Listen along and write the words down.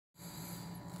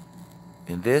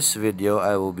In this video,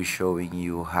 I will be showing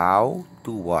you how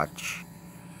to watch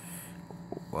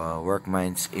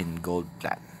WORKMINES in Gold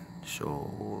Plan.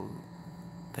 So,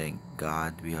 thank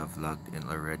God we have logged in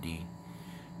already.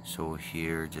 So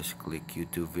here, just click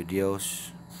YouTube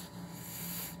videos.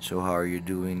 So how are you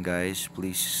doing, guys?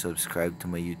 Please subscribe to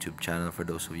my YouTube channel. For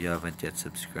those of you who haven't yet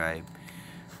subscribed,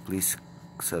 please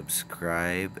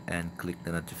subscribe and click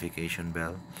the notification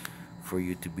bell for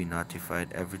you to be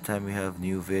notified every time we have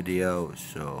new videos.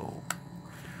 So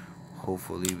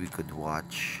hopefully we could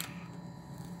watch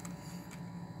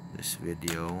this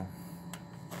video.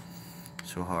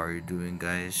 So how are you doing,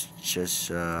 guys? Just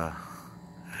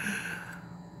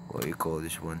what you call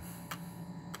this one,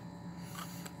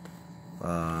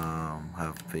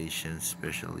 have patience,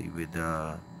 especially with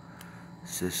the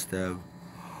system.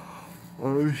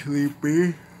 I'm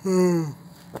sleepy.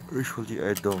 Usually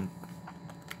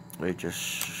I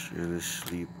just really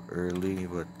sleep early,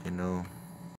 but you know,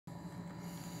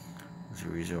 that's the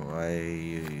reason why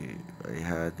I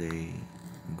had a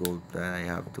gold plan. I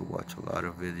have to watch a lot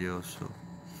of videos, so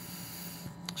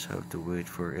just have to wait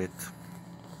for it.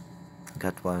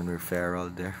 Got one referral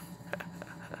there.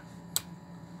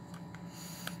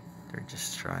 They're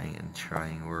just trying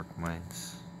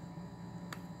WORKMINES.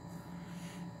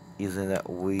 Isn't that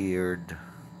weird?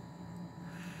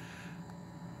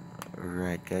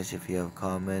 Alright, guys, if you have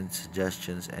comments,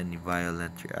 suggestions, any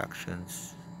violent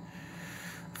reactions,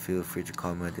 feel free to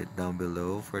comment it down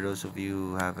below. For those of you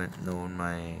who haven't known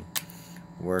my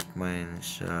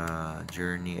WORKMINES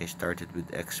journey, I started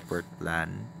with expert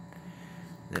plan.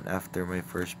 Then after my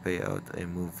first payout, I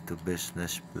moved to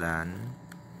business plan.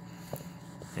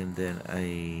 And then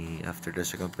after the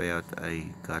second payout, I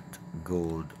got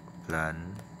gold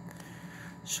plan.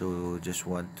 So just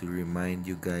want to remind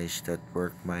you guys that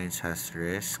WORKMINES has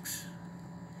risks.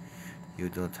 You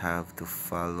don't have to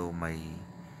follow my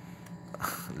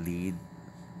lead.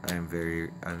 I'm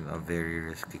a very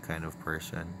risky kind of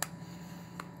person,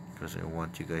 because I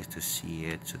want you guys to see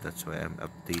it. So that's why I'm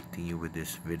updating you with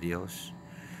these videos,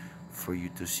 for you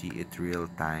to see it real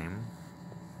time.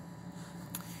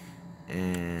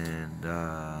 And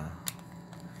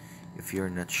if you're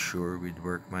not sure with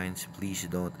WORKMINES, please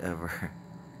don't ever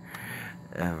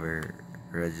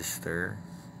register.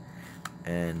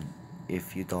 And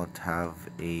if you don't have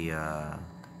a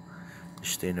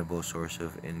sustainable source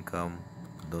of income,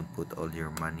 don't put all your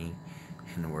money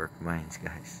in WORKMINES,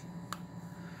 guys.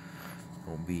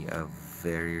 Don't be a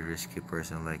very risky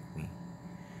person like me.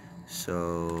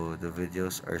 So the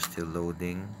videos are still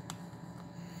loading.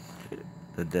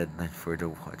 The deadline for the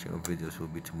watching of videos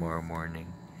will be tomorrow morning.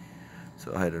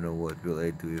 So I don't know what will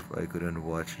I do if I couldn't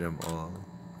watch them all.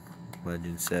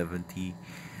 Imagine 70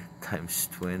 times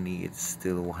 20, it's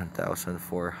still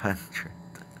 1,400.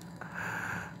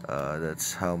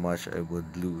 That's how much I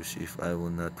would lose if I will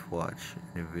not watch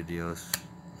any videos.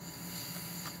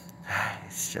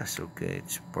 It's just okay,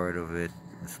 it's part of it.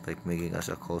 It's like making us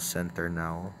a call center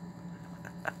now.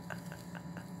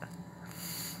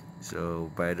 So,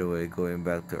 by the way, going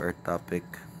back to our topic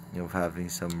of having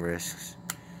some risks,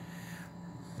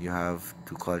 you have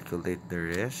to calculate the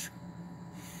risk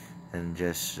and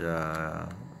just avail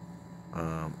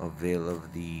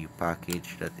of the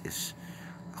package that is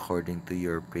according to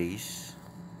your pace.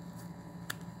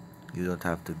 You don't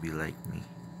have to be like me.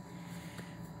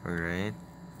 Alright?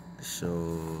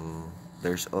 So,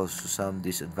 there's also some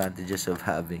disadvantages of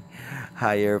having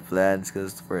higher plans,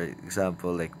 because for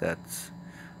example, like this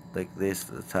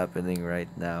that's happening right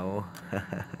now.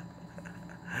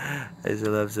 I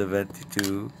still have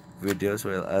 72 videos,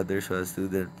 while others who have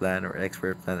student plan or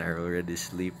expert plan are already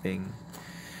sleeping.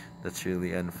 That's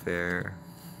really unfair.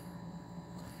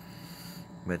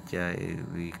 But yeah,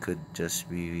 we could just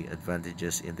be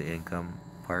advantages in the income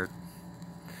part.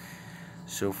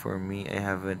 So for me, I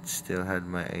haven't still had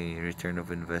my return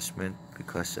of investment,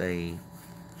 because I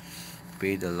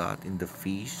paid a lot in the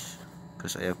fees,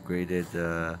 because I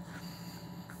upgraded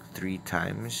 3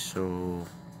 times, so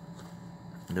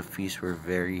the fees were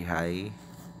very high.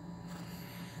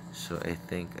 So I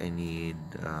think I need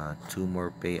 2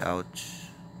 more payouts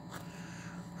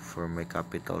for my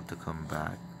capital to come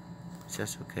back. It's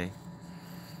just okay.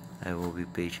 I will be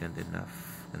patient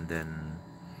enough, and then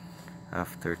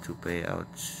after 2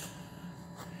 payouts,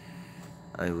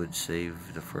 I would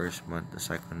save the first month. The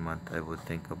second month, I would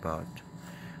think about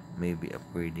maybe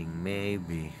upgrading,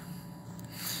 maybe.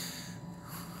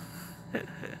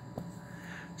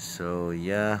 So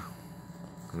yeah,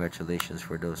 congratulations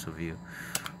for those of you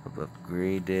who have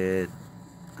upgraded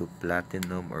to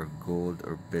platinum or gold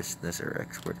or business or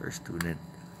expert or student.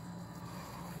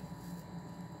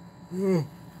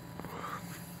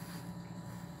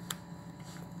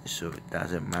 So it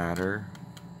doesn't matter.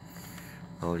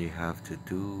 All you have to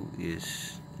do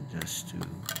is just to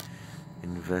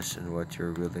invest in what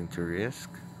you're willing to risk.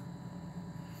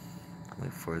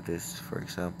 Like for this, for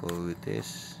example, with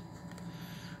this,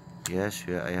 yes,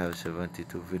 yeah, I have 72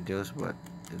 videos, but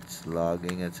it's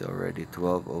logging. It's already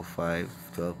 12:05,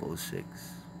 12:06.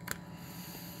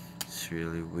 It's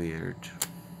really weird.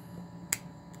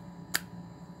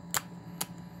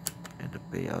 And the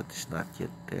payout is not yet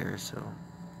there, so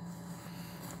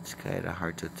it's kind of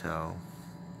hard to tell.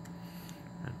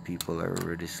 And people are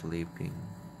already sleeping.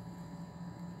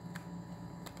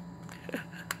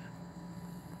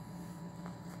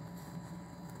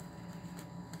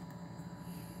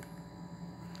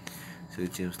 So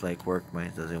it seems like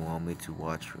WORKMINES doesn't want me to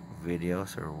watch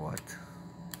videos or what?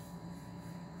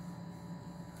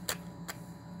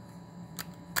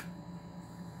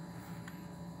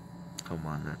 Come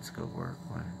on, let's go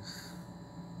WORKMINES.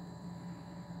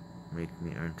 Make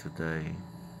me earn today.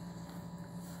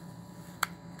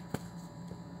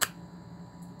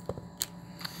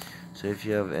 So if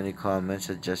you have any comments,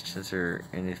 suggestions, or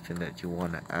anything that you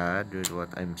want to add with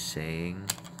what I'm saying,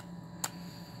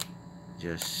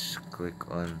 just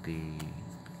click on the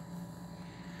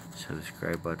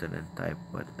subscribe button and type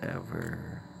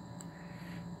whatever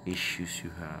issues you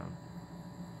have.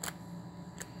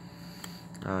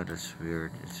 Oh, that's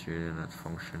weird. It's really not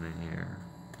functioning here.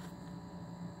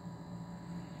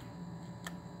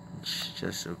 It's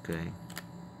just okay.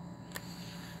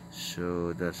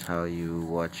 So that's how you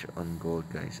watch on gold,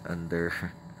 guys, under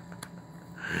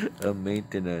a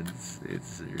maintenance.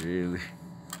 It's really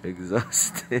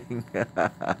exhausting.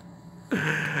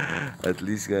 At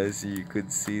least, guys, you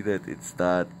could see that it's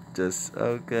not just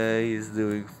okay. He's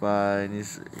doing fine.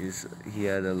 He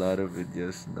had a lot of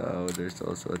videos now. There's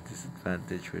also a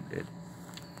disadvantage with it.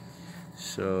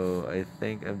 So I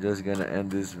think I'm just gonna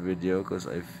end this video because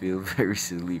I feel very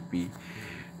sleepy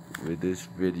with this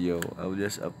video. I'll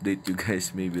just update you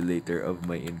guys maybe later of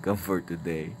my income for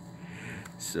today.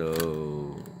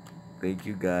 So thank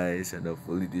you guys, and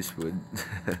hopefully this would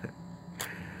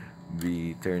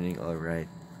be turning alright.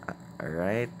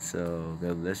 Alright, so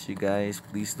God bless you guys.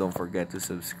 Please don't forget to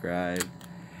subscribe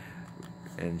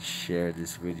and share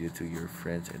this video to your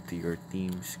friends and to your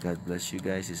teams. God bless you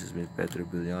guys. This has been Pedro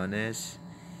Billones,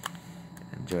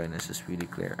 and join us as we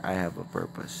declare I have a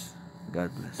purpose. God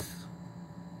bless.